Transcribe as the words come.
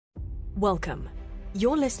Welcome.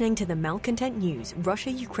 You're listening to the Malcontent News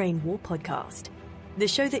Russia-Ukraine War podcast, the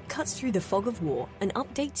show that cuts through the fog of war and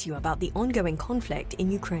updates you about the ongoing conflict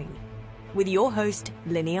in Ukraine. With your host,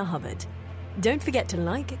 Linnea Hubbard. Don't forget to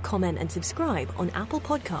like, comment, and subscribe on Apple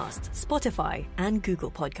Podcasts, Spotify, and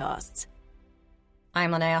Google Podcasts.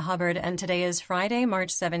 I'm Linnea Hubbard, and today is Friday,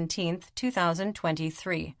 March 17th,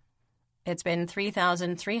 2023. It's been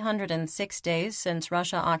 3,306 days since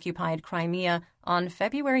Russia occupied Crimea on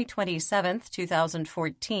February 27,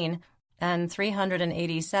 2014, and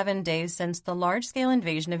 387 days since the large-scale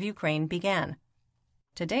invasion of Ukraine began.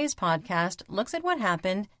 Today's podcast looks at what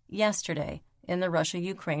happened yesterday in the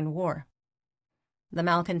Russia-Ukraine war. The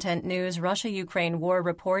Malcontent News Russia-Ukraine War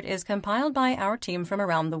report is compiled by our team from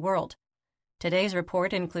around the world. Today's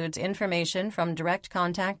report includes information from direct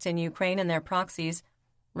contacts in Ukraine and their proxies,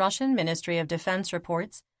 Russian Ministry of Defense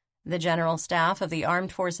reports, the General Staff of the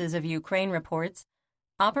Armed Forces of Ukraine reports,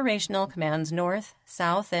 operational commands north,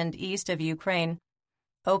 south, and east of Ukraine,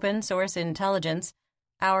 open source intelligence,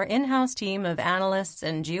 our in-house team of analysts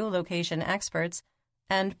and geolocation experts,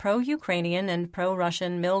 and pro-Ukrainian and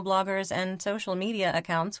pro-Russian mill bloggers and social media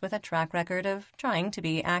accounts with a track record of trying to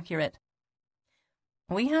be accurate.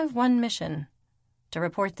 We have one mission: to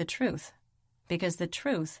report the truth, because the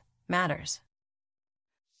truth matters.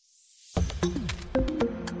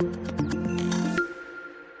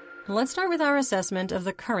 Let's start with our assessment of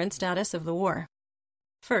the current status of the war.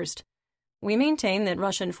 First, we maintain that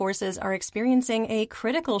Russian forces are experiencing a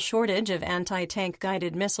critical shortage of anti-tank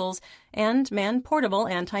guided missiles and man-portable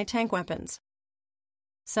anti-tank weapons.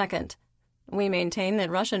 Second, we maintain that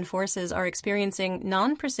Russian forces are experiencing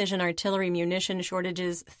non-precision artillery munition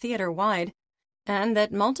shortages theater-wide, and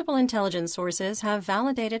that multiple intelligence sources have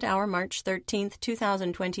validated our March 13,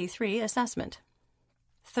 2023 assessment.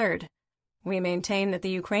 Third, we maintain that the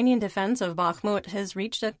Ukrainian defense of Bakhmut has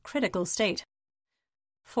reached a critical state.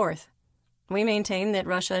 Fourth, we maintain that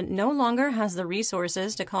Russia no longer has the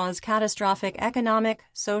resources to cause catastrophic economic,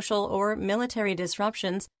 social, or military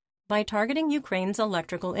disruptions by targeting Ukraine's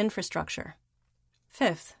electrical infrastructure.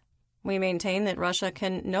 Fifth, we maintain that Russia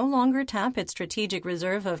can no longer tap its strategic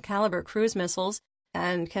reserve of caliber cruise missiles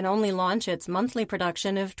and can only launch its monthly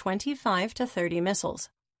production of 25 to 30 missiles.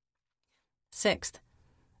 Sixth,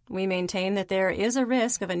 we maintain that there is a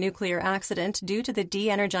risk of a nuclear accident due to the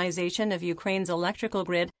de-energization of Ukraine's electrical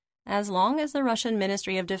grid as long as the Russian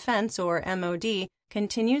Ministry of Defense, or MOD,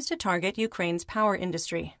 continues to target Ukraine's power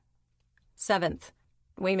industry. Seventh,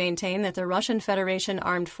 we maintain that the Russian Federation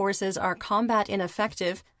armed forces are combat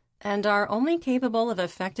ineffective and are only capable of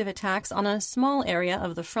effective attacks on a small area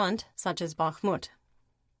of the front, such as Bakhmut.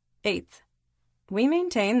 Eighth, we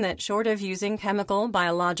maintain that short of using chemical,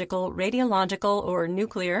 biological, radiological, or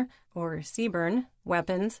nuclear, or CBRN,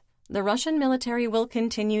 weapons, the Russian military will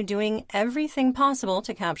continue doing everything possible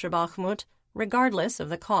to capture Bakhmut, regardless of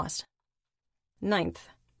the cost. Ninth,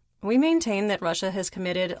 we maintain that Russia has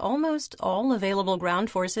committed almost all available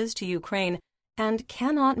ground forces to Ukraine and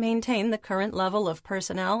cannot maintain the current level of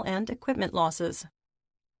personnel and equipment losses.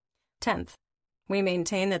 10th, we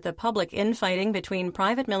maintain that the public infighting between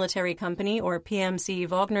private military company or PMC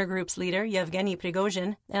Wagner Group's leader Yevgeny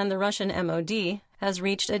Prigozhin and the Russian MOD has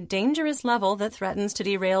reached a dangerous level that threatens to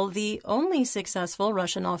derail the only successful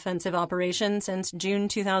Russian offensive operation since June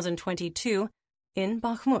 2022 in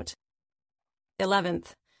Bakhmut.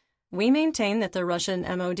 11th, we maintain that the Russian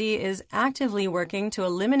MOD is actively working to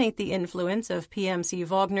eliminate the influence of PMC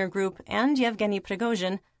Wagner Group and Yevgeny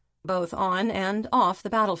Prigozhin, both on and off the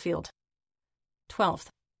battlefield. 12th,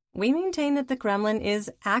 we maintain that the Kremlin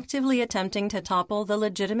is actively attempting to topple the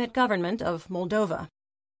legitimate government of Moldova.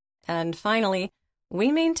 And finally,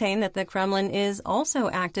 we maintain that the Kremlin is also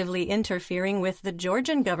actively interfering with the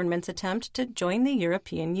Georgian government's attempt to join the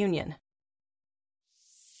European Union.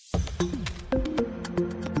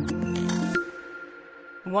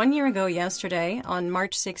 One year ago yesterday, on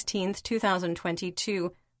March 16,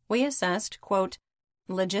 2022, we assessed, quote,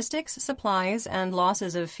 logistics, supplies, and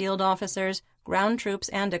losses of field officers, ground troops,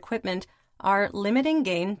 and equipment are limiting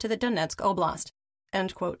gain to the Donetsk Oblast,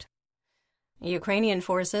 end quote. Ukrainian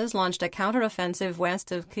forces launched a counteroffensive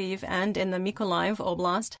west of Kyiv and in the Mykolaiv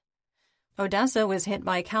Oblast. Odessa was hit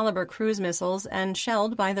by caliber cruise missiles and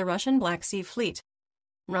shelled by the Russian Black Sea Fleet.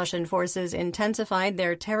 Russian forces intensified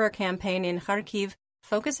their terror campaign in Kharkiv,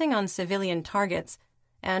 focusing on civilian targets,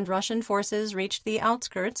 and Russian forces reached the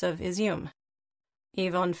outskirts of Izium.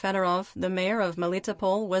 Ivan Fedorov, the mayor of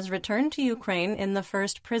Melitopol, was returned to Ukraine in the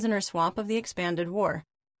first prisoner swap of the expanded war.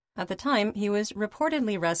 At the time, he was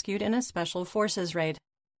reportedly rescued in a special forces raid.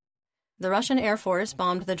 The Russian Air Force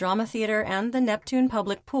bombed the drama theater and the Neptune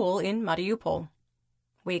public pool in Mariupol.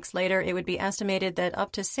 Weeks later, it would be estimated that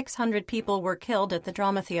up to 600 people were killed at the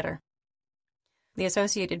drama theater. The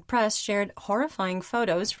Associated Press shared horrifying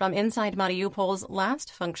photos from inside Mariupol's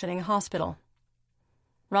last functioning hospital.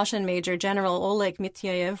 Russian Major General Oleg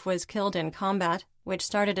Mityayev was killed in combat, which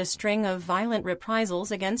started a string of violent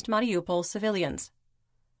reprisals against Mariupol civilians.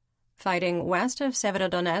 Fighting west of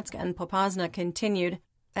Severodonetsk and Popasna continued,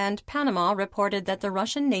 and Panama reported that the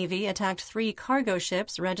Russian Navy attacked 3 cargo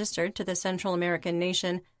ships registered to the Central American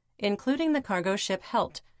nation, including the cargo ship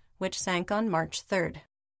Helt, which sank on March 3rd.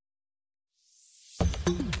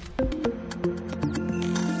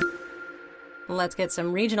 Let's get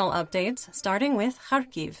some regional updates, starting with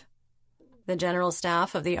Kharkiv. The General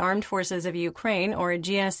Staff of the Armed Forces of Ukraine, or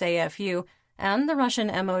GSAFU, and the Russian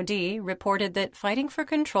MOD reported that fighting for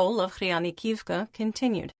control of Khrianikivka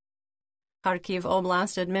continued. Kharkiv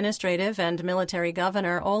Oblast Administrative and Military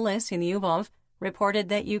Governor Ole Sinyubov reported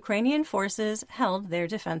that Ukrainian forces held their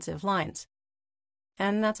defensive lines.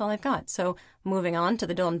 And that's all I've got, so moving on to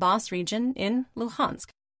the Donbas region in Luhansk.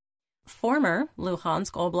 Former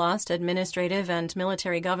Luhansk Oblast Administrative and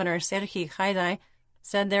Military Governor Serhiy Haidai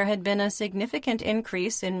said there had been a significant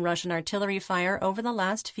increase in Russian artillery fire over the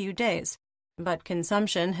last few days, but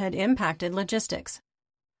consumption had impacted logistics.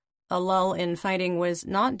 A lull in fighting was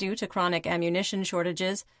not due to chronic ammunition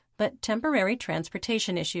shortages, but temporary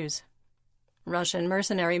transportation issues. Russian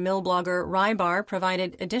mercenary mill blogger Rybar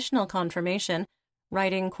provided additional confirmation,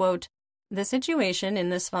 writing, quote, "The situation in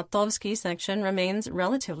the Svatovsky section remains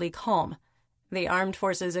relatively calm. The armed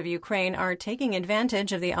forces of Ukraine are taking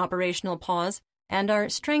advantage of the operational pause and are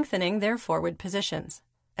strengthening their forward positions."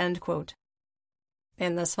 End quote.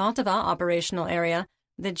 In the Svatova operational area,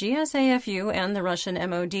 the GSAFU and the Russian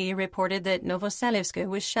MOD reported that Novoselivsk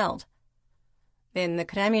was shelled. In the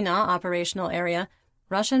Kremina operational area,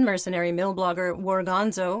 Russian mercenary mill blogger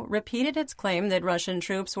Wargonzo repeated its claim that Russian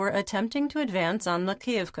troops were attempting to advance on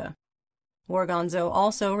Makiivka. Wargonzo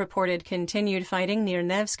also reported continued fighting near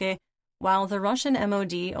Nevske, while the Russian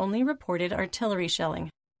MOD only reported artillery shelling.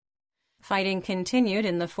 Fighting continued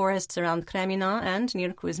in the forests around Kremina and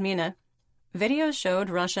near Kuzmina. Videos showed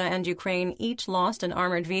Russia and Ukraine each lost an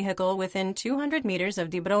armored vehicle within 200 meters of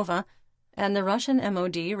Dibrova, and the Russian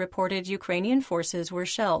MOD reported Ukrainian forces were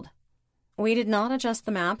shelled. We did not adjust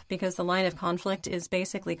the map because the line of conflict is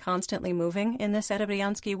basically constantly moving in the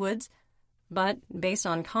Serebryansky woods, but based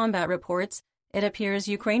on combat reports, it appears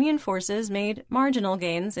Ukrainian forces made marginal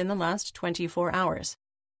gains in the last 24 hours.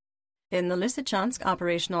 In the Lysychansk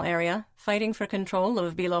operational area, fighting for control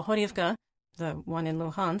of Bilohorivka, the one in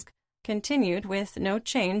Luhansk, continued with no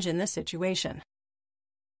change in the situation.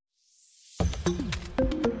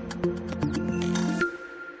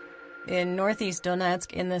 In northeast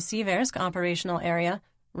Donetsk, in the Siversk operational area,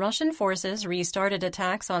 Russian forces restarted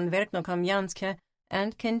attacks on Verkhnokamiansk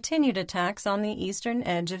and continued attacks on the eastern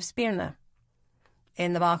edge of Spirna.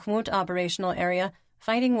 In the Bakhmut operational area,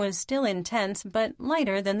 fighting was still intense but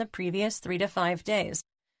lighter than the previous 3 to 5 days,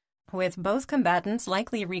 with both combatants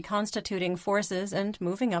likely reconstituting forces and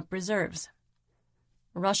moving up reserves.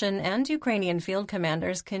 Russian and Ukrainian field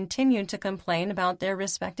commanders continued to complain about their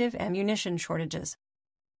respective ammunition shortages.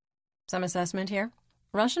 Some assessment here.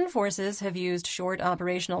 Russian forces have used short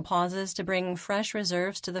operational pauses to bring fresh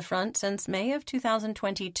reserves to the front since May of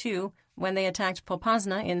 2022, when they attacked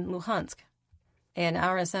Popasna in Luhansk. In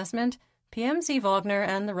our assessment, PMC Wagner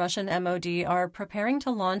and the Russian MOD are preparing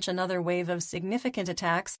to launch another wave of significant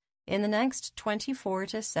attacks in the next 24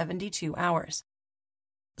 to 72 hours.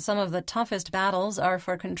 Some of the toughest battles are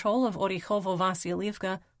for control of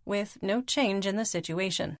Orikhovo-Vasiliivka, with no change in the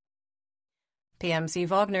situation. PMC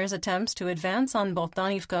Wagner's attempts to advance on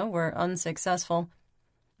Bogdanivka were unsuccessful.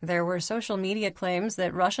 There were social media claims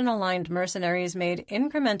that Russian-aligned mercenaries made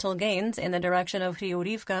incremental gains in the direction of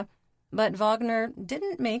Hryurivka, but Wagner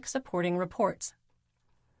didn't make supporting reports.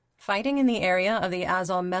 Fighting in the area of the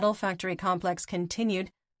Azov metal factory complex continued,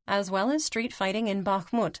 as well as street fighting in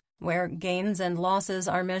Bakhmut, where gains and losses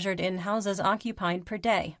are measured in houses occupied per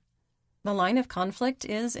day. The line of conflict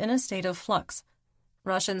is in a state of flux.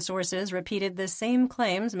 Russian sources repeated the same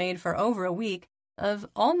claims made for over a week of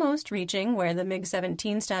almost reaching where the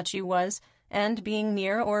MiG-17 statue was and being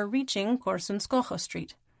near or reaching Korsunskoho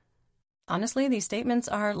Street. Honestly, these statements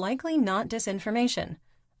are likely not disinformation,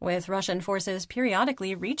 with Russian forces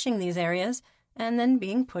periodically reaching these areas and then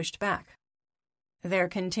being pushed back. There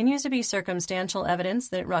continues to be circumstantial evidence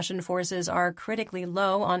that Russian forces are critically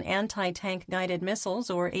low on anti-tank guided missiles,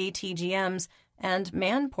 or ATGMs, and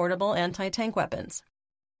man-portable anti-tank weapons.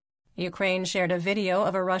 Ukraine shared a video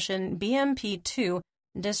of a Russian BMP-2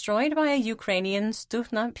 destroyed by a Ukrainian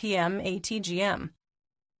Stukhna PM ATGM.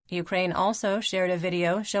 Ukraine also shared a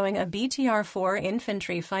video showing a BTR-4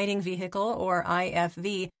 infantry fighting vehicle, or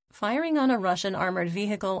IFV, firing on a Russian armored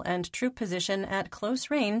vehicle and troop position at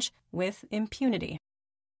close range with impunity.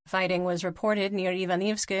 Fighting was reported near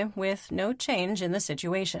Ivanivske with no change in the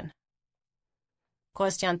situation.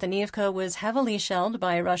 Kostiantynivka was heavily shelled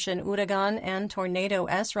by Russian Uragan and Tornado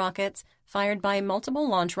S rockets fired by multiple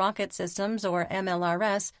launch rocket systems, or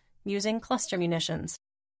MLRS, using cluster munitions.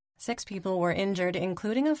 6 people were injured,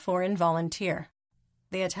 including a foreign volunteer.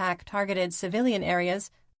 The attack targeted civilian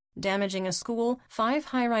areas, damaging a school, 5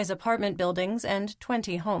 high-rise apartment buildings, and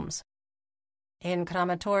 20 homes. In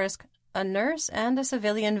Kramatorsk, a nurse and a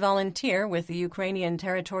civilian volunteer with the Ukrainian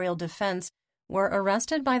Territorial Defense were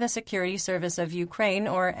arrested by the Security Service of Ukraine,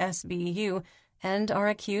 or SBU, and are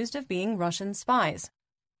accused of being Russian spies.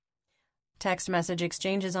 Text message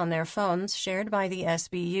exchanges on their phones shared by the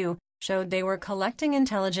SBU showed they were collecting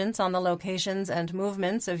intelligence on the locations and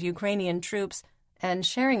movements of Ukrainian troops and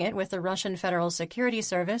sharing it with the Russian Federal Security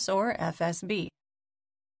Service, or FSB.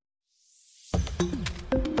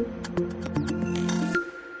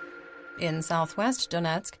 In southwest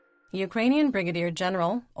Donetsk, Ukrainian Brigadier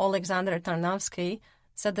General Oleksandr Tarnavsky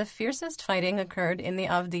said the fiercest fighting occurred in the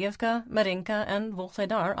Avdiivka, Marinka, and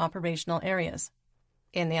Vuhledar operational areas.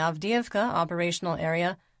 In the Avdiivka operational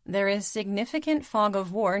area, there is significant fog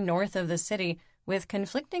of war north of the city, with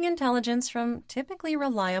conflicting intelligence from typically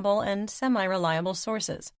reliable and semi-reliable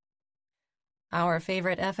sources. Our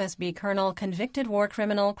favorite FSB colonel, convicted war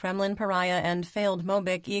criminal, Kremlin pariah, and failed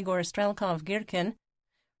Mobik Igor Strelkov-Girkin,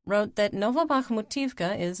 wrote that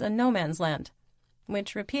Novobakhmutivka is a no-man's land,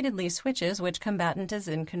 which repeatedly switches which combatant is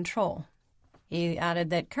in control. He added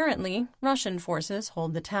that currently Russian forces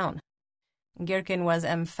hold the town. Girkin was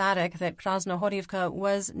emphatic that Krasnohorivka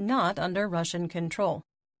was not under Russian control.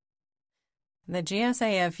 The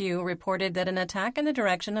GSAFU reported that an attack in the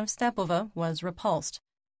direction of Stepova was repulsed.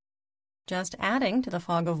 Just adding to the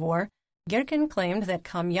fog of war, Girkin claimed that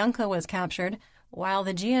Kamyanka was captured, while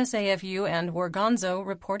the GSAFU and Worgonzo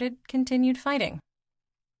reported continued fighting.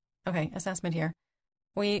 Okay, assessment here.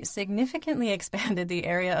 We significantly expanded the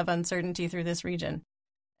area of uncertainty through this region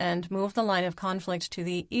and moved the line of conflict to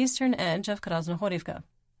the eastern edge of Krasnohorivka.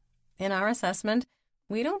 In our assessment,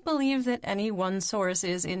 we don't believe that any one source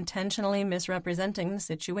is intentionally misrepresenting the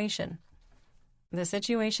situation. The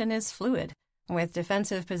situation is fluid, with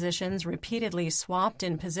defensive positions repeatedly swapped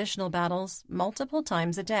in positional battles multiple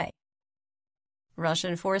times a day.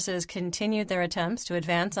 Russian forces continued their attempts to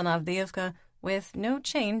advance on Avdiivka with no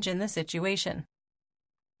change in the situation.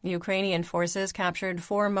 Ukrainian forces captured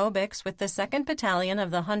 4 Mobiks with the 2nd Battalion of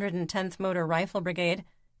the 110th Motor Rifle Brigade,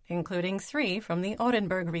 including 3 from the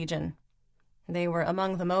Orenburg region. They were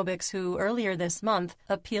among the Mobiks who, earlier this month,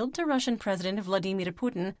 appealed to Russian President Vladimir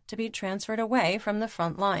Putin to be transferred away from the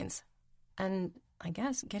front lines. And I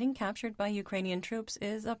guess getting captured by Ukrainian troops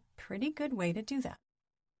is a pretty good way to do that.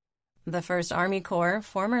 The 1st Army Corps,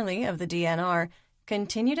 formerly of the DNR,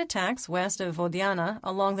 continued attacks west of Vodiana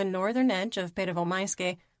along the northern edge of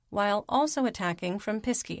Pervomayske, while also attacking from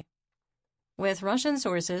Pisky. With Russian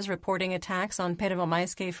sources reporting attacks on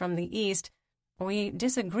Pervomayske from the east, we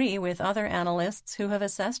disagree with other analysts who have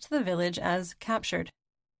assessed the village as captured.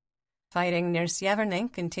 Fighting near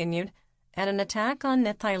Syeverny continued, and an attack on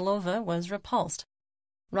Netailova was repulsed.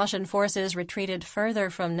 Russian forces retreated further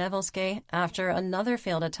from Nevelske after another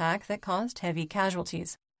failed attack that caused heavy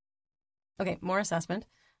casualties. Okay, more assessment.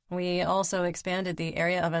 We also expanded the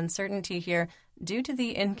area of uncertainty here due to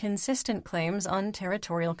the inconsistent claims on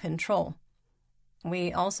territorial control.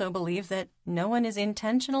 We also believe that no one is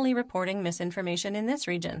intentionally reporting misinformation in this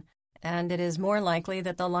region, and it is more likely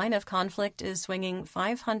that the line of conflict is swinging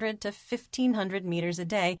 500 to 1,500 meters a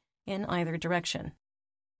day in either direction.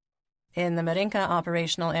 In the Marinka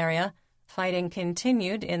operational area, fighting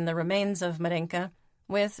continued in the remains of Marinka,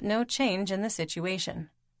 with no change in the situation.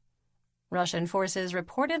 Russian forces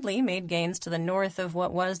reportedly made gains to the north of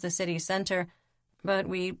what was the city center, but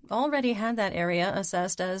we already had that area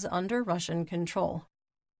assessed as under Russian control.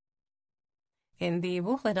 In the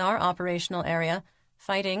Vuhledar operational area,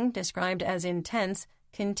 fighting, described as intense,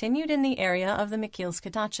 continued in the area of the Mikilsk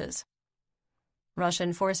Daches.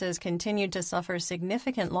 Russian forces continued to suffer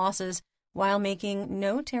significant losses while making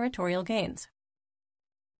no territorial gains.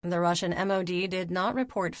 The Russian MOD did not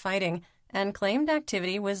report fighting and claimed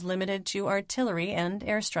activity was limited to artillery and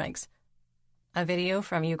airstrikes. A video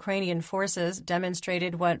from Ukrainian forces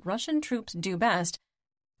demonstrated what Russian troops do best: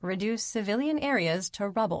 reduce civilian areas to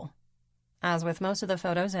rubble. As with most of the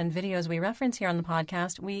photos and videos we reference here on the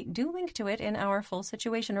podcast, we do link to it in our full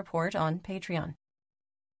situation report on Patreon.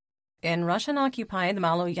 In Russian-occupied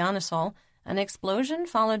Malo Yanisol, an explosion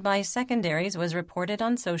followed by secondaries was reported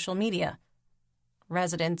on social media.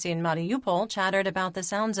 Residents in Mariupol chattered about the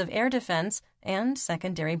sounds of air defense and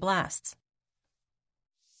secondary blasts.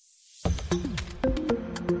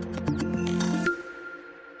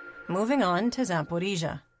 Moving on to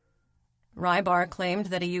Zaporizhzhia. Rybar claimed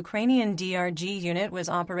that a Ukrainian DRG unit was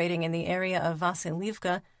operating in the area of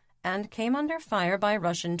Vasilivka and came under fire by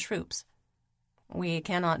Russian troops. We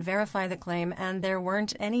cannot verify the claim, and there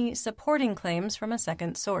weren't any supporting claims from a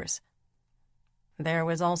second source. There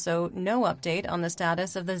was also no update on the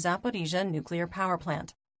status of the Zaporizhzhia nuclear power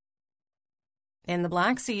plant. In the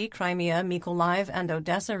Black Sea, Crimea, Mykolaiv, and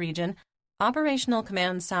Odessa region, Operational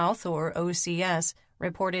Command South, or OCS,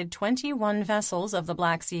 reported 21 vessels of the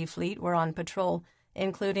Black Sea Fleet were on patrol,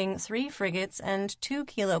 including 3 frigates and 2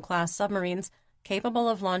 Kilo-class submarines capable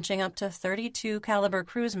of launching up to 32 caliber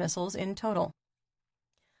cruise missiles in total.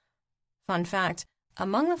 Fun fact,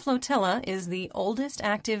 among the flotilla is the oldest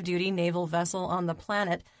active-duty naval vessel on the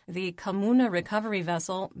planet, the Kamuna recovery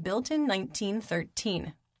vessel, built in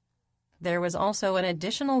 1913. There was also an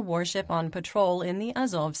additional warship on patrol in the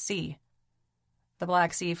Azov Sea. The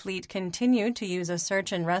Black Sea Fleet continued to use a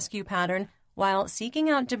search and rescue pattern while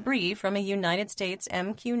seeking out debris from a United States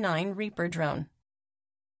MQ-9 Reaper drone.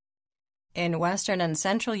 In western and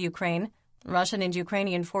central Ukraine, Russian and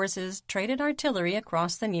Ukrainian forces traded artillery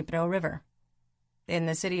across the Dnipro River. In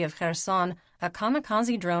the city of Kherson, a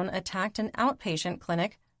kamikaze drone attacked an outpatient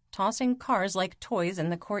clinic, tossing cars like toys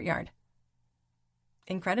in the courtyard.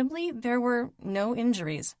 Incredibly, there were no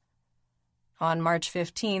injuries. On March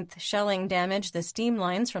 15th, shelling damaged the steam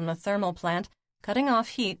lines from the thermal plant, cutting off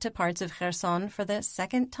heat to parts of Kherson for the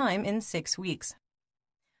second time in 6 weeks.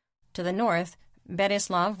 To the north,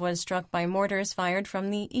 Berislav was struck by mortars fired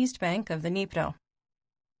from the east bank of the Dnipro.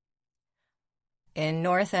 In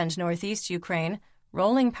north and northeast Ukraine,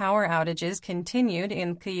 rolling power outages continued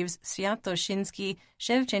in Kyiv's Sviatoshinsky,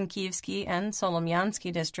 Shevchenkivsky, and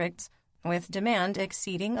Solomyansky districts, with demand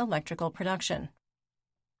exceeding electrical production.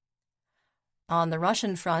 On the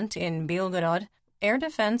Russian front in Belgorod, air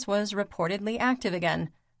defense was reportedly active again,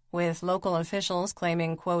 with local officials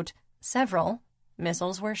claiming, quote, several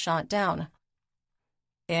missiles were shot down.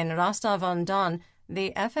 In Rostov-on-Don,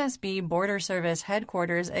 the FSB Border Service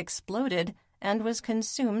headquarters exploded and was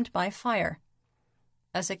consumed by fire.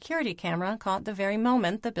 A security camera caught the very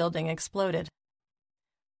moment the building exploded.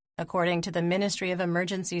 According to the Ministry of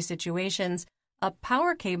Emergency Situations, a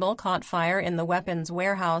power cable caught fire in the weapons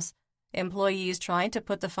warehouse. Employees tried to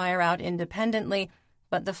put the fire out independently,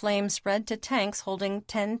 but the flames spread to tanks holding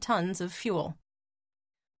 10 tons of fuel.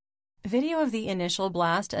 Video of the initial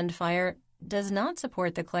blast and fire does not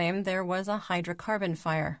support the claim there was a hydrocarbon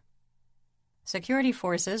fire. Security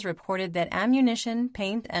forces reported that ammunition,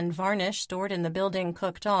 paint, and varnish stored in the building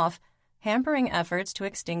cooked off, hampering efforts to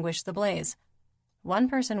extinguish the blaze. 1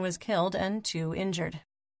 person was killed and 2 injured.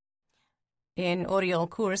 In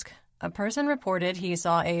Oryol-Kursk, a person reported he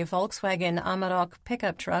saw a Volkswagen Amarok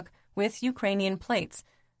pickup truck with Ukrainian plates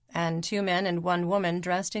and 2 men and 1 woman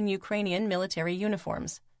dressed in Ukrainian military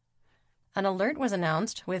uniforms. An alert was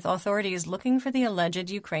announced, with authorities looking for the alleged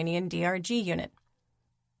Ukrainian DRG unit.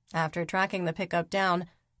 After tracking the pickup down,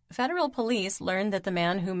 federal police learned that the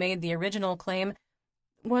man who made the original claim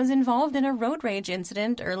was involved in a road rage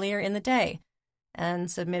incident earlier in the day and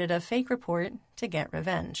submitted a fake report to get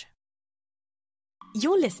revenge.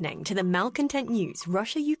 You're listening to the Malcontent News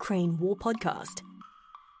Russia-Ukraine War podcast.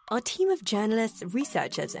 Our team of journalists,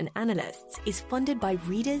 researchers, and analysts is funded by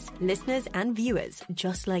readers, listeners, and viewers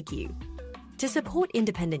just like you. To support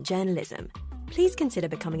independent journalism, please consider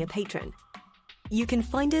becoming a patron. You can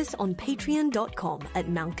find us on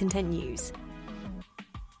patreon.com/Malcontent News.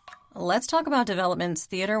 Let's talk about developments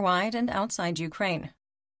theater-wide and outside Ukraine.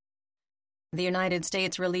 The United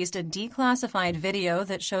States released a declassified video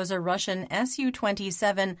that shows a Russian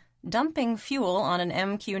Su-27 dumping fuel on an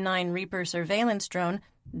MQ-9 Reaper surveillance drone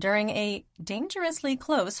during a dangerously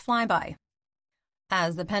close flyby.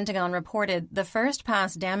 As the Pentagon reported, the first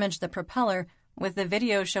pass damaged the propeller, with the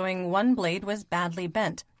video showing 1 blade was badly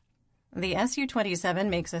bent. The Su-27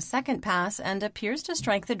 makes a second pass and appears to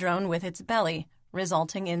strike the drone with its belly,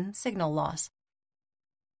 resulting in signal loss.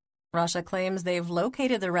 Russia claims they've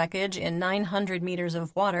located the wreckage in 900 meters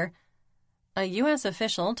of water. A U.S.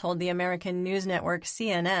 official told the American news network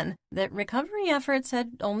CNN that recovery efforts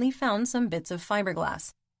had only found some bits of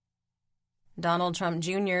fiberglass. Donald Trump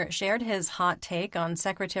Jr. shared his hot take on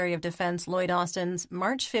Secretary of Defense Lloyd Austin's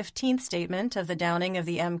March 15th statement of the downing of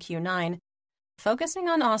the MQ-9, focusing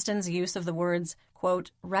on Austin's use of the words,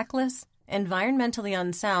 quote, reckless, environmentally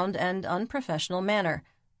unsound, and unprofessional manner,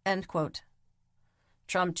 end quote.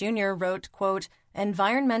 Trump Jr. wrote, quote,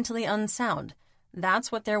 "environmentally unsound.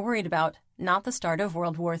 That's what they're worried about, not the start of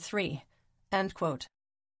World War III." End quote.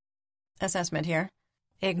 Assessment here.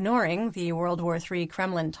 Ignoring the World War III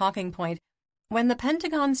Kremlin talking point, when the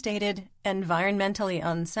Pentagon stated environmentally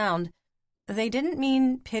unsound, they didn't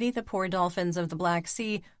mean pity the poor dolphins of the Black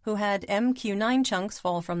Sea who had MQ-9 chunks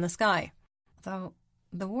fall from the sky. Though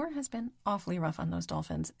the war has been awfully rough on those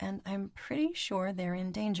dolphins, and I'm pretty sure they're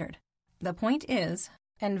endangered. The point is,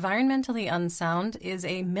 environmentally unsound is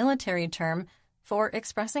a military term for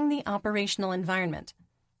expressing the operational environment.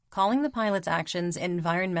 Calling the pilot's actions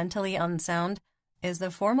environmentally unsound is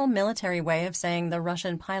the formal military way of saying the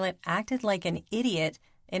Russian pilot acted like an idiot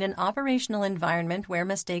in an operational environment where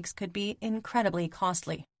mistakes could be incredibly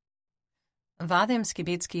costly. Vadim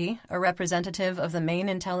Skibitsky, a representative of the Main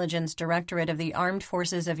Intelligence Directorate of the Armed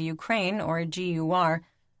Forces of Ukraine, or GUR,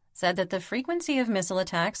 said that the frequency of missile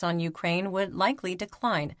attacks on Ukraine would likely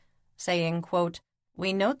decline, saying, quote,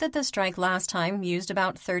 "We note that the strike last time used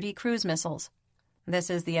about 30 cruise missiles. This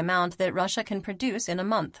is the amount that Russia can produce in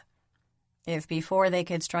a month. If before they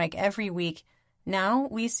could strike every week, now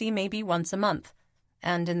we see maybe once a month,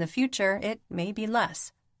 and in the future it may be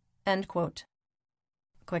less." End quote.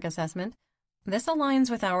 Quick assessment. This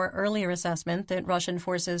aligns with our earlier assessment that Russian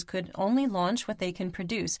forces could only launch what they can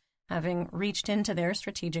produce, having reached into their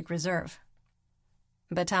strategic reserve.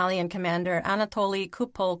 Battalion Commander Anatoly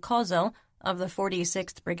Kupol-Kozel of the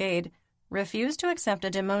 46th Brigade refused to accept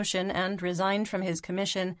a demotion and resigned from his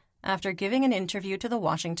commission after giving an interview to the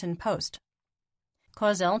Washington Post.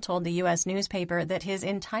 Kozel told the U.S. newspaper that his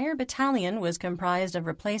entire battalion was comprised of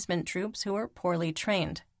replacement troops who were poorly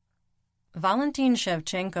trained. Valentin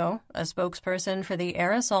Shevchenko, a spokesperson for the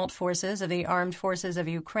air assault forces of the Armed Forces of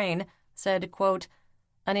Ukraine, said, quote,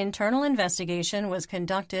 "An internal investigation was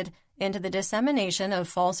conducted into the dissemination of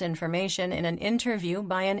false information in an interview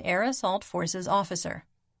by an air assault forces officer.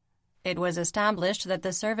 It was established that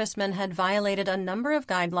the serviceman had violated a number of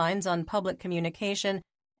guidelines on public communication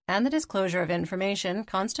and the disclosure of information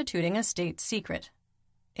constituting a state secret.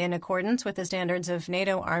 In accordance with the standards of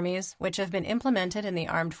NATO armies, which have been implemented in the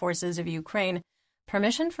armed forces of Ukraine,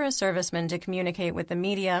 permission for a serviceman to communicate with the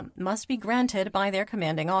media must be granted by their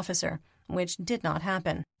commanding officer, which did not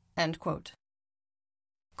happen." End quote.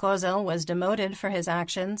 Kozel was demoted for his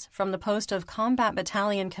actions from the post of Combat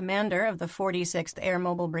Battalion Commander of the 46th Air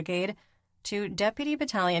Mobile Brigade to Deputy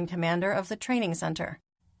Battalion Commander of the Training Center.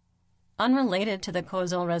 Unrelated to the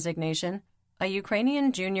Kozel resignation, a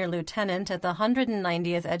Ukrainian junior lieutenant at the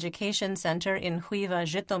 190th Education Center in Huiva,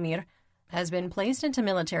 Zhytomyr, has been placed into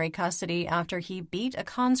military custody after he beat a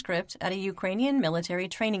conscript at a Ukrainian military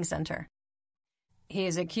training center. He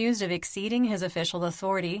is accused of exceeding his official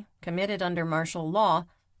authority, committed under martial law,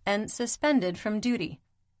 and suspended from duty.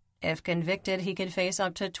 If convicted, he could face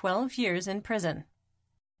up to 12 years in prison.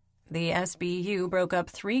 The SBU broke up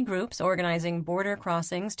 3 groups organizing border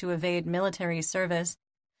crossings to evade military service.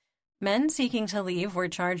 Men seeking to leave were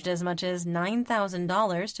charged as much as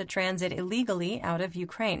 $9,000 to transit illegally out of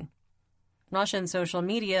Ukraine. Russian social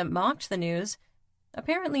media mocked the news,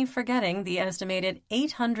 apparently forgetting the estimated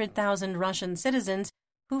 800,000 Russian citizens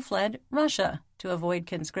who fled Russia to avoid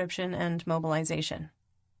conscription and mobilization.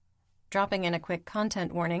 Dropping in a quick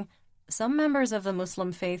content warning, some members of the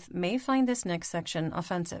Muslim faith may find this next section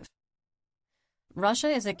offensive. Russia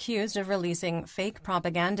is accused of releasing fake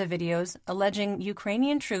propaganda videos alleging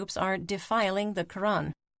Ukrainian troops are defiling the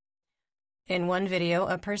Quran. In one video,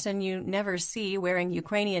 a person you never see wearing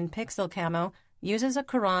Ukrainian pixel camo uses a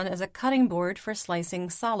Quran as a cutting board for slicing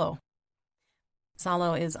salo.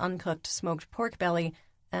 Salo is uncooked smoked pork belly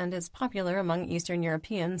and is popular among Eastern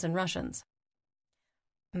Europeans and Russians.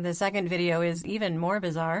 The second video is even more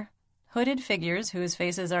bizarre. Hooded figures whose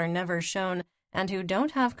faces are never shown and who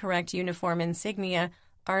don't have correct uniform insignia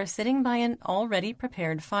are sitting by an already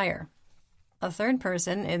prepared fire. A third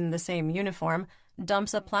person in the same uniform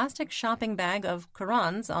dumps a plastic shopping bag of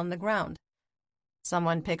Qurans on the ground.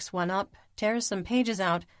 Someone picks one up, tears some pages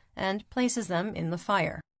out, and places them in the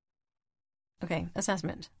fire. Okay,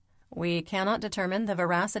 assessment. We cannot determine the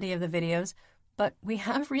veracity of the videos, but we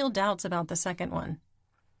have real doubts about the second one.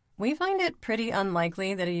 We find it pretty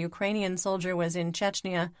unlikely that a Ukrainian soldier was in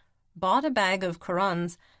Chechnya, bought a bag of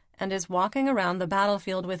Qurans, and is walking around the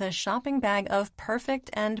battlefield with a shopping bag of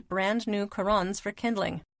perfect and brand new Qurans for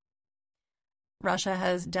kindling. Russia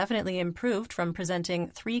has definitely improved from presenting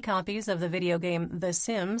 3 copies of the video game The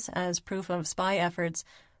Sims as proof of spy efforts,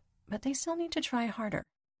 but they still need to try harder.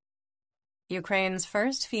 Ukraine's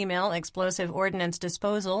first female explosive ordnance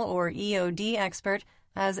disposal, or EOD, expert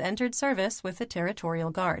has entered service with the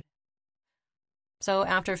Territorial Guard. So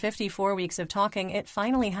after 54 weeks of talking, it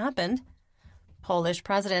finally happened. Polish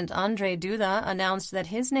President Andrzej Duda announced that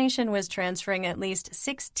his nation was transferring at least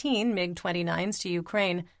 16 MiG-29s to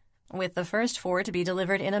Ukraine, with the first 4 to be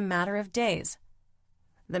delivered in a matter of days.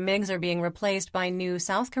 The MiGs are being replaced by new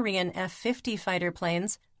South Korean F-50 fighter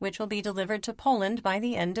planes, which will be delivered to Poland by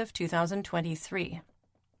the end of 2023.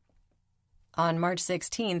 On March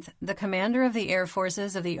 16th, the commander of the Air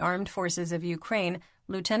Forces of the Armed Forces of Ukraine,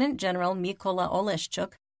 Lieutenant General Mykola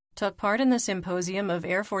Oleszczuk, took part in the Symposium of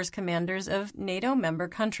Air Force Commanders of NATO member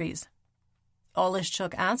countries.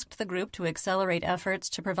 Oleszczuk asked the group to accelerate efforts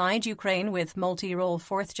to provide Ukraine with multi-role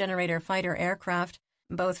fourth-generator fighter aircraft,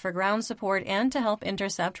 both for ground support and to help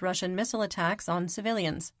intercept Russian missile attacks on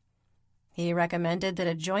civilians. He recommended that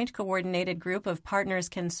a joint coordinated group of partners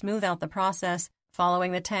can smooth out the process,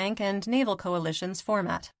 following the tank and naval coalition's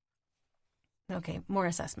format. Okay, more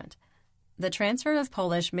assessment. The transfer of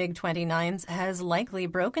Polish MiG-29s has likely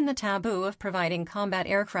broken the taboo of providing combat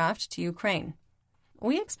aircraft to Ukraine.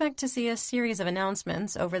 We expect to see a series of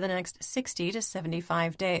announcements over the next 60 to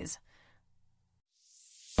 75 days.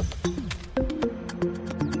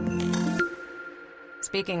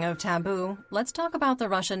 Speaking of taboo, let's talk about the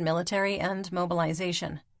Russian military and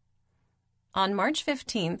mobilization. On March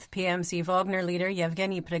 15th, PMC Wagner leader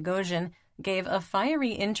Yevgeny Prigozhin gave a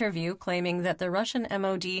fiery interview claiming that the Russian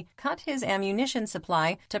MOD cut his ammunition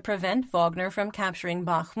supply to prevent Wagner from capturing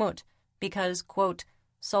Bakhmut because, quote,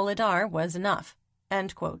 Solidar was enough,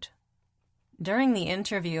 end quote. During the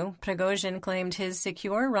interview, Prigozhin claimed his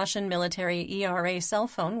secure Russian military ERA cell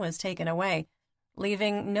phone was taken away,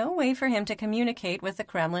 leaving no way for him to communicate with the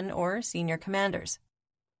Kremlin or senior commanders.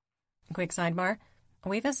 Quick sidebar,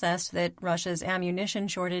 we've assessed that Russia's ammunition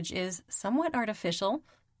shortage is somewhat artificial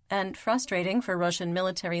and frustrating for Russian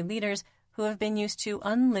military leaders who have been used to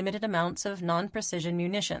unlimited amounts of non-precision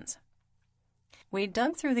munitions. We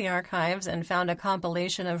dug through the archives and found a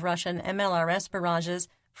compilation of Russian MLRS barrages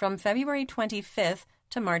from February 25th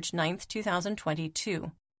to March 9th,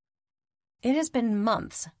 2022. It has been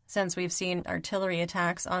months since we've seen artillery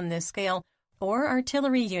attacks on this scale or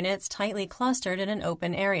artillery units tightly clustered in an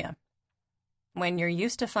open area. When you're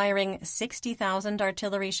used to firing 60,000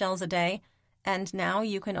 artillery shells a day, and now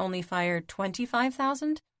you can only fire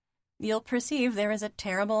 25,000, you'll perceive there is a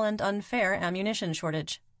terrible and unfair ammunition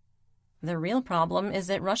shortage. The real problem is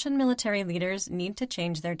that Russian military leaders need to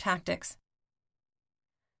change their tactics.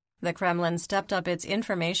 The Kremlin stepped up its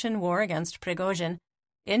information war against Prigozhin,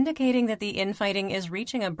 indicating that the infighting is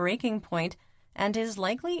reaching a breaking point and is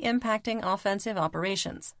likely impacting offensive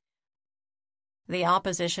operations. The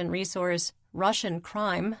opposition resource Russian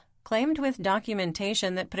Crime claimed with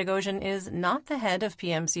documentation that Prigozhin is not the head of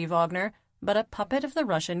PMC Wagner, but a puppet of the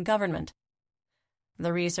Russian government.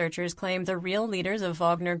 The researchers claim the real leaders of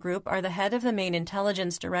Wagner Group are the head of the main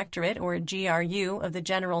intelligence directorate, or GRU, of the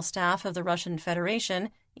General Staff of the Russian Federation,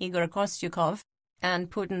 Igor Kostyukov, and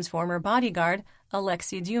Putin's former bodyguard,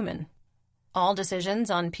 Alexei Dyumin. All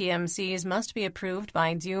decisions on PMCs must be approved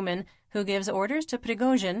by Dyumin, who gives orders to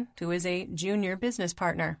Prigozhin, who is a junior business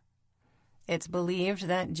partner. It's believed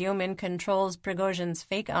that Dyumin controls Prigozhin's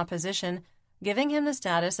fake opposition, giving him the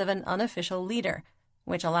status of an unofficial leader,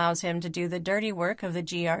 which allows him to do the dirty work of the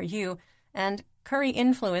GRU and curry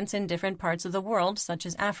influence in different parts of the world, such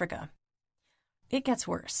as Africa. It gets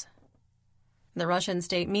worse. The Russian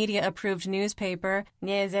state media-approved newspaper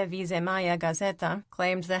Niezavizemaya Gazeta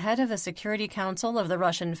claimed the head of the Security Council of the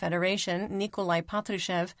Russian Federation, Nikolai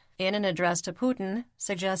Patrushev, in an address to Putin,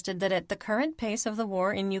 suggested that at the current pace of the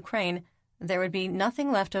war in Ukraine, there would be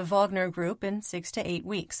nothing left of Wagner Group in 6 to 8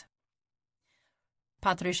 weeks.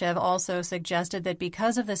 Patrushev also suggested that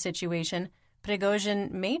because of the situation, Prigozhin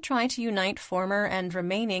may try to unite former and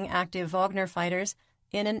remaining active Wagner fighters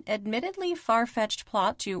in an admittedly far-fetched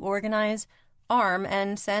plot to organize, arm,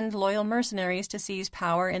 and send loyal mercenaries to seize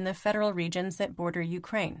power in the federal regions that border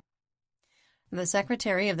Ukraine. The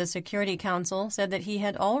Secretary of the Security Council said that he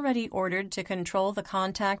had already ordered to control the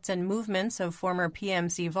contacts and movements of former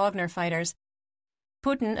PMC Wagner fighters.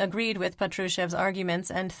 Putin agreed with Patrushev's arguments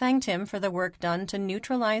and thanked him for the work done to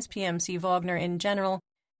neutralize PMC Wagner in general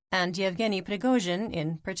and Yevgeny Prigozhin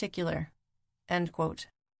in particular. End quote.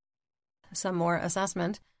 Some more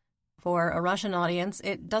assessment. For a Russian audience,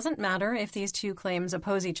 it doesn't matter if these two claims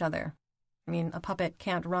oppose each other. I mean, a puppet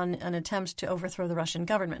can't run an attempt to overthrow the Russian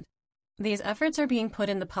government. These efforts are being put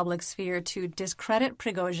in the public sphere to discredit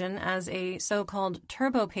Prigozhin as a so-called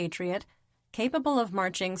turbo-patriot capable of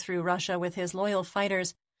marching through Russia with his loyal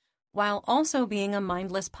fighters, while also being a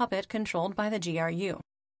mindless puppet controlled by the GRU.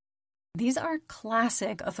 These are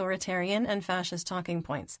classic authoritarian and fascist talking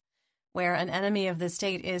points. where an enemy of the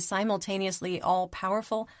state is simultaneously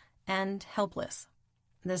all-powerful and helpless.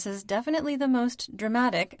 This is definitely the most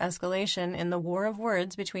dramatic escalation in the war of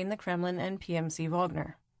words between the Kremlin and PMC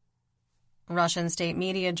Wagner. Russian state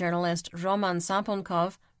media journalist Roman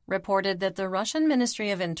Sapunkov reported that the Russian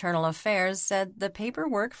Ministry of Internal Affairs said the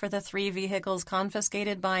paperwork for the 3 vehicles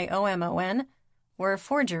confiscated by OMON were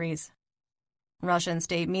forgeries. Russian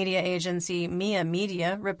state media agency Mia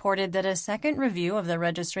Media reported that a second review of the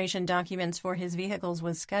registration documents for his vehicles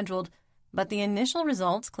was scheduled, but the initial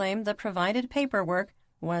results claimed the provided paperwork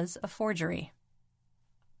was a forgery.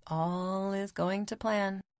 All is going to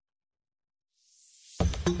plan.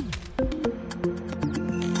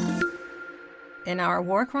 In our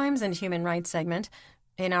War Crimes and Human Rights segment,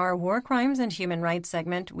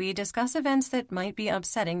 we discuss events that might be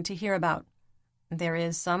upsetting to hear about. There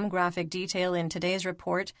is some graphic detail in today's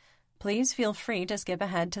report. Please feel free to skip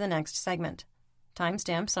ahead to the next segment.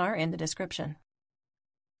 Timestamps are in the description.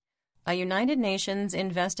 A United Nations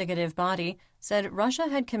investigative body said Russia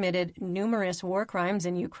had committed numerous war crimes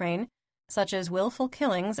in Ukraine, such as willful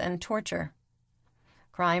killings and torture.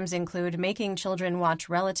 Crimes include making children watch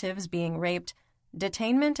relatives being raped,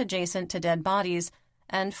 detainment adjacent to dead bodies,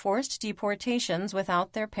 and forced deportations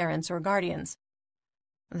without their parents or guardians.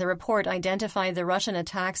 The report identified the Russian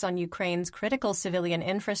attacks on Ukraine's critical civilian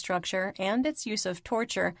infrastructure and its use of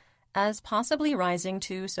torture as possibly rising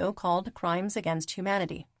to so-called crimes against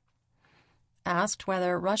humanity. Asked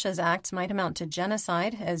whether Russia's acts might amount to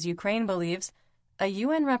genocide, as Ukraine believes, a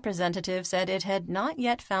UN representative said it had not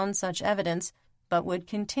yet found such evidence, but would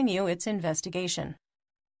continue its investigation.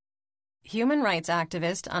 Human rights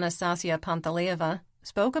activist Anastasia Pantaleva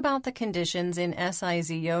spoke about the conditions in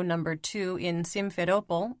SIZO No. 2 in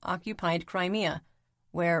Simferopol, occupied Crimea,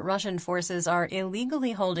 where Russian forces are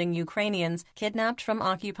illegally holding Ukrainians kidnapped from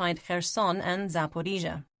occupied Kherson and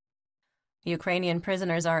Zaporizhia. Ukrainian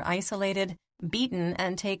prisoners are isolated, beaten,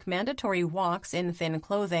 and take mandatory walks in thin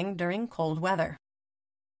clothing during cold weather.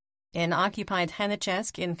 In occupied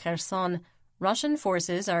Henichesk in Kherson, Russian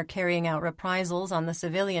forces are carrying out reprisals on the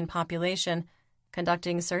civilian population,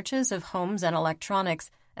 conducting searches of homes and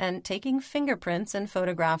electronics, and taking fingerprints and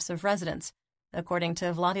photographs of residents, according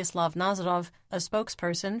to Vladislav Nazarov, a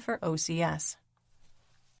spokesperson for OCS.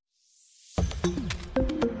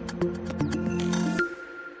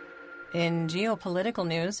 In geopolitical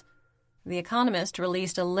news, The Economist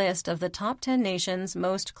released a list of the top 10 nations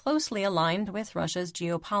most closely aligned with Russia's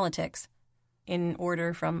geopolitics. In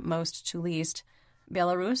order from most to least: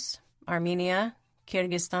 Belarus, Armenia,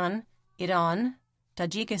 Kyrgyzstan, Iran,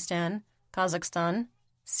 Tajikistan, Kazakhstan,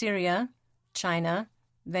 Syria, China,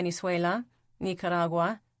 Venezuela,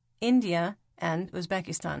 Nicaragua, India, and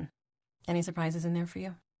Uzbekistan. Any surprises in there for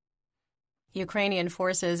you? Ukrainian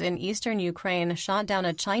forces in eastern Ukraine shot down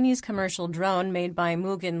a Chinese commercial drone made by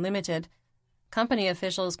Mugen Limited. Company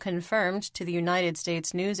officials confirmed to the United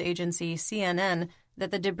States news agency CNN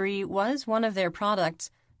that the debris was one of their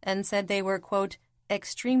products and said they were, quote,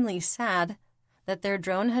 extremely sad that their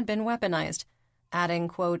drone had been weaponized, adding,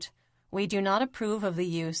 quote, "We do not approve of the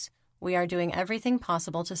use. We are doing everything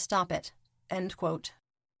possible to stop it," end quote.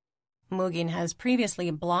 Mugen has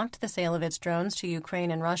previously blocked the sale of its drones to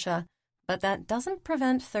Ukraine and Russia, but that doesn't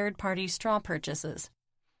prevent third-party straw purchases.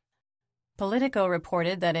 Politico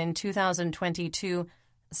reported that in 2022,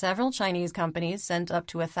 several Chinese companies sent up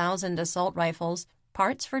to 1,000 assault rifles,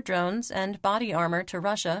 parts for drones, and body armor to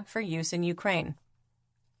Russia for use in Ukraine.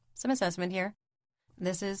 Some assessment here.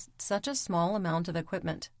 This is such a small amount of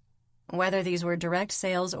equipment. Whether these were direct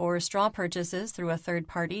sales or straw purchases through a third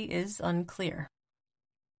party is unclear.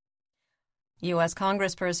 U.S.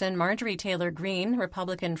 Congressperson Marjorie Taylor Greene,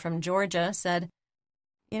 Republican from Georgia, said,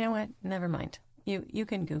 "You know what? Never mind. You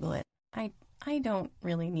can Google it. I don't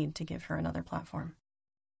really need to give her another platform."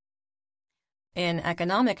 In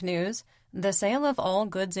economic news, the sale of all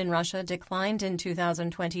goods in Russia declined in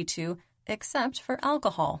 2022, except for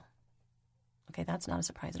alcohol. Okay, that's not a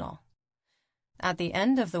surprise at all. At the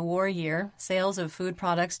end of the war year, sales of food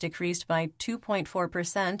products decreased by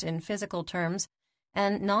 2.4% in physical terms,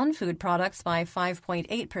 and non-food products by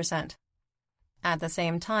 5.8%. At the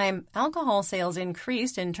same time, alcohol sales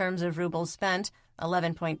increased in terms of rubles spent,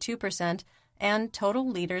 11.2%, and total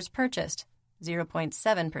liters purchased,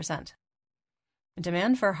 0.7%.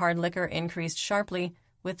 Demand for hard liquor increased sharply,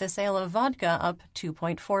 with the sale of vodka up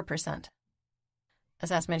 2.4%.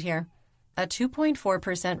 Assessment here. A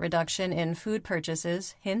 2.4% reduction in food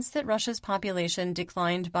purchases hints that Russia's population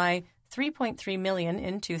declined by 3.3 million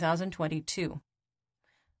in 2022.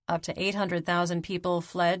 Up to 800,000 people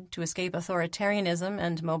fled to escape authoritarianism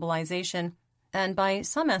and mobilization, and by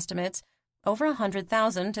some estimates, over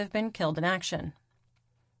 100,000 have been killed in action.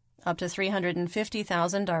 Up to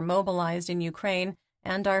 350,000 are mobilized in Ukraine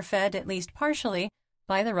and are fed at least partially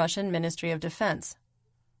by the Russian Ministry of Defense.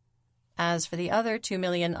 As for the other 2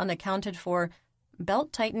 million unaccounted for,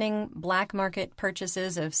 belt-tightening, black market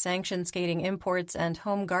purchases of sanction-skating imports and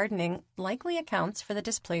home gardening likely accounts for the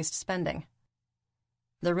displaced spending.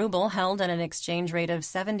 The ruble held at an exchange rate of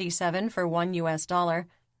 77 for $1.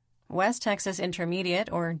 West Texas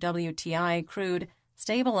Intermediate, or WTI, crude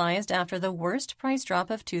stabilized after the worst price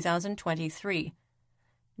drop of 2023.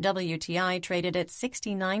 WTI traded at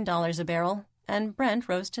 $69 a barrel, and Brent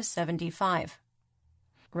rose to $75.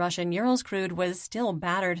 Russian Urals crude was still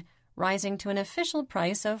battered, rising to an official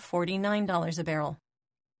price of $49 a barrel.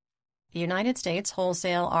 United States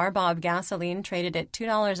wholesale RBOB gasoline traded at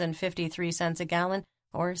 $2.53 a gallon,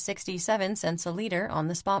 or 67 cents a liter on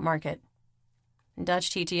the spot market. Dutch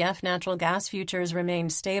TTF natural gas futures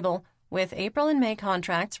remained stable, with April and May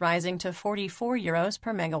contracts rising to €44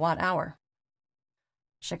 per megawatt hour.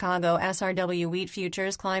 Chicago SRW wheat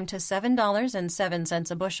futures climbed to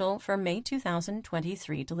 $7.07 a bushel for May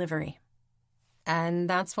 2023 delivery. And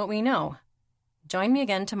that's what we know. Join me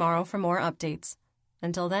again tomorrow for more updates.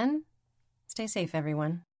 Until then, stay safe,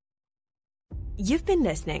 everyone. You've been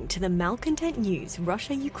listening to the Malcontent News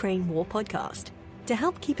Russia-Ukraine War podcast. To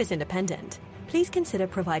help keep us independent, please consider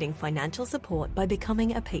providing financial support by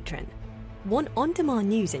becoming a patron. Want on-demand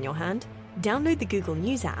news in your hand? Download the Google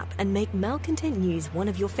News app and make Malcontent News one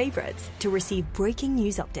of your favorites to receive breaking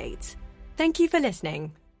news updates. Thank you for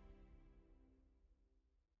listening.